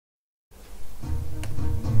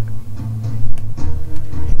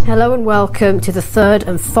Hello and welcome to the third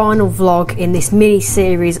and final vlog in this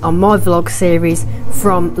mini-series on my vlog series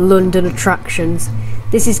from London Attractions.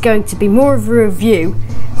 This is going to be more of a review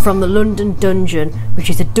from the London Dungeon, which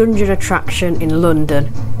is a dungeon attraction in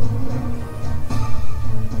London.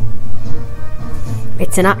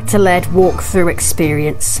 It's an actor-led walk-through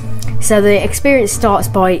experience. So the experience starts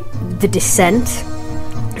by the descent.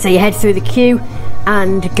 So you head through the queue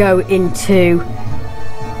and go into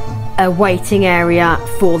a waiting area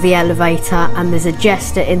for the elevator, and there's a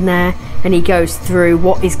jester in there and he goes through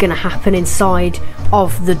what is going to happen inside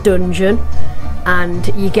of the dungeon, and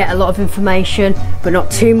you get a lot of information but not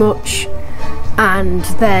too much, and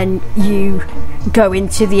then you go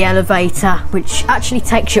into the elevator which actually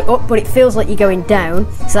takes you up, but it feels like you're going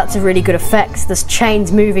down, so that's a really good effect. There's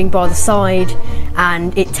chains moving by the side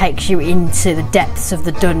and it takes you into the depths of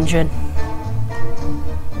the dungeon.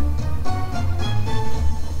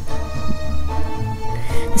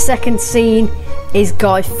 The second scene is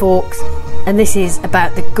Guy Fawkes, and this is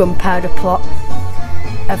about the gunpowder plot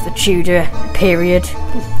of the Tudor period.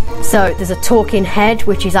 So there's a talking head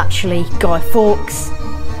which is actually Guy Fawkes,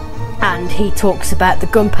 and he talks about the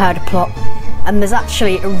gunpowder plot, and there's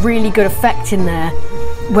actually a really good effect in there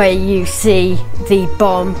where you see the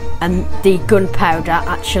bomb and the gunpowder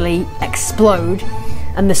actually explode,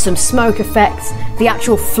 and there's some smoke effects. The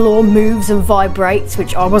actual floor moves and vibrates,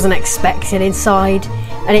 which I wasn't expecting inside,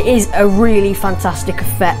 and it is a really fantastic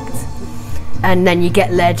effect. And then you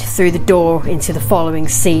get led through the door into the following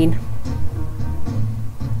scene,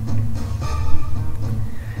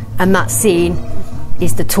 and that scene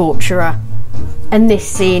is the torturer. And this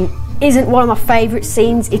scene isn't one of my favourite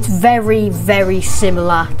scenes. It's very, very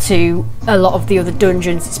similar to a lot of the other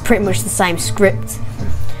dungeons. It's pretty much the same script.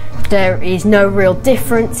 There is no real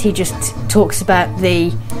difference. He just talks about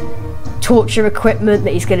the torture equipment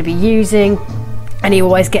that he's going to be using, and he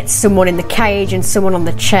always gets someone in the cage and someone on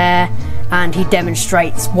the chair, and he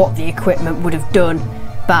demonstrates what the equipment would have done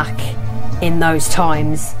back in those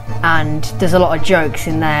times. And there's a lot of jokes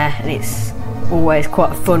in there, and it's always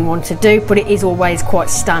quite a fun one to do, but it is always quite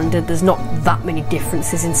standard. There's not that many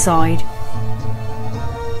differences inside.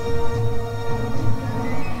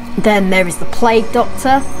 Then there is the Plague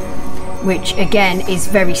Doctor, which again is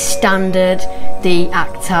very standard. The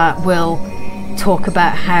actor will talk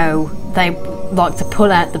about how they like to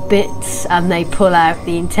pull out the bits, and they pull out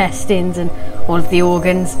the intestines and all of the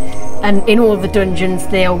organs, and in all of the dungeons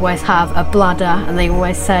they always have a bladder, and they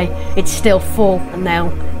always say it's still full, and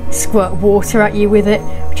they'll squirt water at you with it,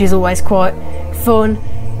 which is always quite fun.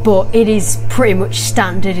 But it is pretty much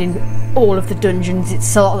standard in all of the dungeons.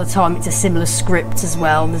 It's a lot of the time it's a similar script as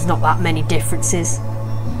well, and there's not that many differences.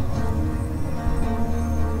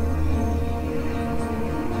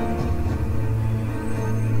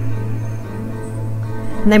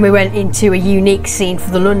 And then we went into a unique scene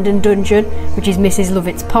for the London Dungeon, which is Mrs.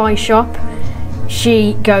 Lovett's Pie Shop.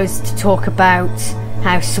 She goes to talk about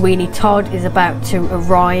how Sweeney Todd is about to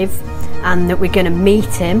arrive and that we're going to meet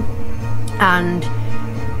him. And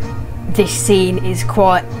this scene is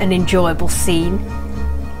quite an enjoyable scene.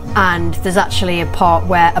 And there's actually a part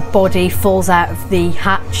where a body falls out of the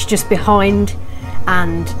hatch just behind,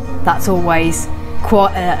 and that's always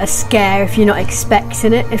quite a scare if you're not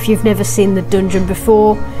expecting it. If you've never seen the dungeon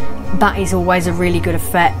before, that is always a really good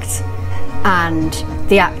effect. And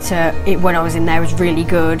the actor, when I was in there, was really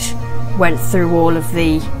good. Went through all of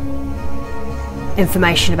the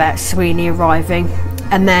information about Sweeney arriving,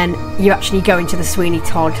 and then you actually go into the Sweeney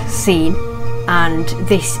Todd scene, and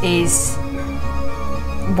this is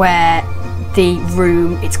where the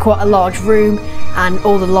room, it's quite a large room, and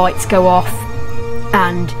all the lights go off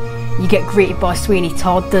and you get greeted by Sweeney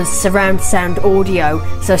Todd. There's surround sound audio,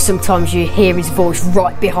 so sometimes you hear his voice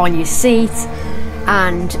right behind your seat,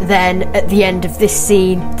 and then at the end of this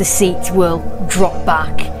scene the seat will drop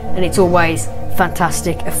back, and it's always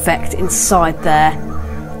fantastic effect inside there,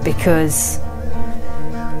 because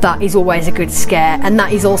that is always a good scare, and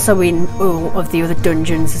that is also in all of the other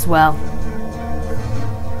dungeons as well.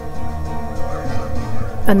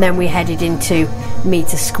 And then we headed into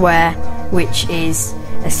Meter Square, which is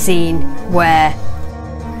a scene where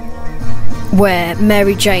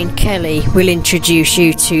Mary Jane Kelly will introduce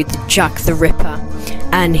you to Jack the Ripper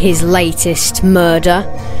and his latest murder,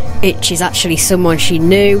 which is actually someone she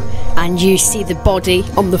knew, and you see the body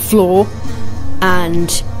on the floor,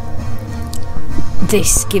 and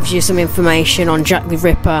this gives you some information on Jack the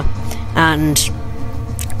Ripper, and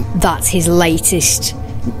that's his latest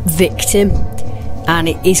victim, and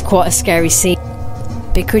it is quite a scary scene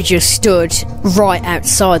because you're stood right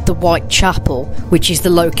outside the Whitechapel, which is the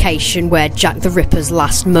location where Jack the Ripper's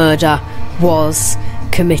last murder was,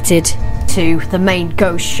 committed to the main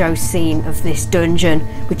ghost show scene of this dungeon,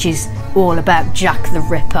 which is all about Jack the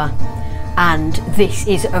Ripper. And this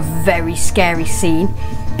is a very scary scene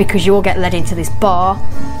because you all get led into this bar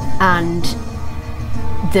and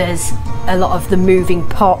there's a lot of the moving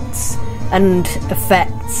pots and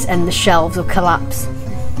effects, and the shelves will collapse,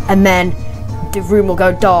 and then the room will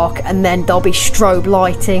go dark, and then there'll be strobe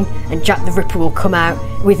lighting, and Jack the Ripper will come out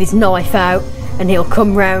with his knife out, and he'll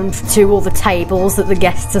come round to all the tables that the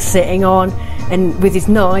guests are sitting on, and with his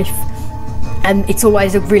knife. And it's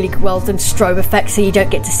always a really well done strobe effect, so you don't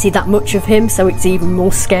get to see that much of him, so it's even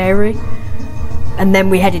more scary. And then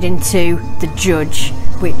we headed into the judge,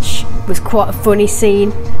 which was quite a funny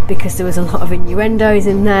scene because there was a lot of innuendos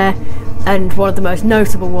in there, and one of the most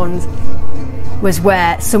notable ones was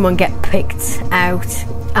where someone get picked out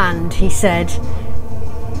and he said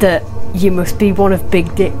that you must be one of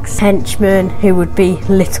Big Dick's henchmen, who would be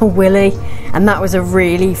Little Willie, and that was a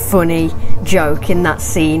really funny joke in that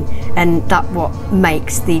scene, and that what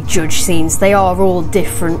makes the judge scenes. They are all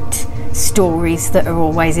different stories that are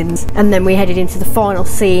always in. And then we headed into the final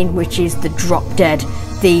scene, which is the Drop Dead,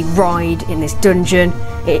 the ride in this dungeon.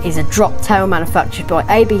 It is a drop tail manufactured by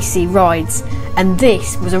ABC Rides, and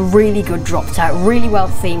this was a really good drop tail, really well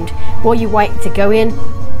themed. While you wait to go in,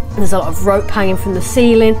 there's a lot of rope hanging from the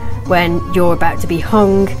ceiling when you're about to be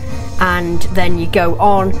hung, and then you go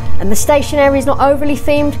on, and the station area is not overly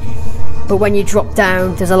themed, but when you drop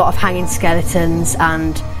down there's a lot of hanging skeletons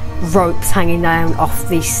and ropes hanging down off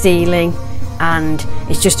the ceiling, and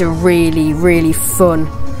it's just a really, really fun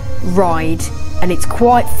ride. And it's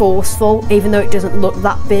quite forceful, even though it doesn't look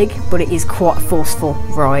that big, but it is quite a forceful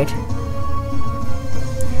ride.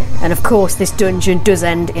 And of course this dungeon does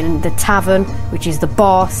end in the tavern, which is the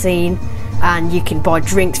bar scene, and you can buy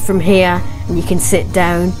drinks from here and you can sit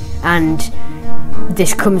down, and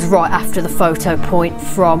this comes right after the photo point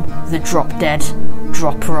from the Drop Dead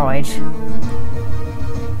drop ride.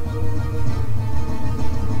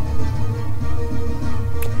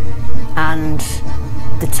 And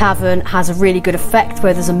the tavern has a really good effect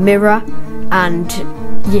where there's a mirror and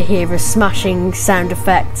you hear a smashing sound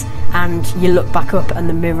effect, and you look back up and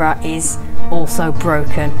the mirror is also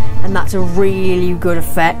broken, and that's a really good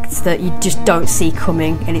effect that you just don't see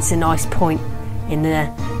coming, and it's a nice point in the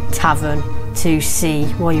tavern to see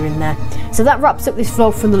while you're in there. So that wraps up this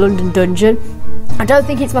vlog from the London Dungeon. I don't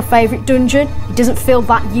think it's my favourite dungeon, it doesn't feel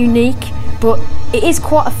that unique, but it is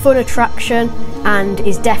quite a fun attraction and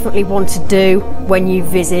is definitely one to do when you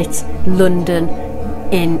visit London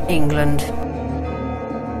in England.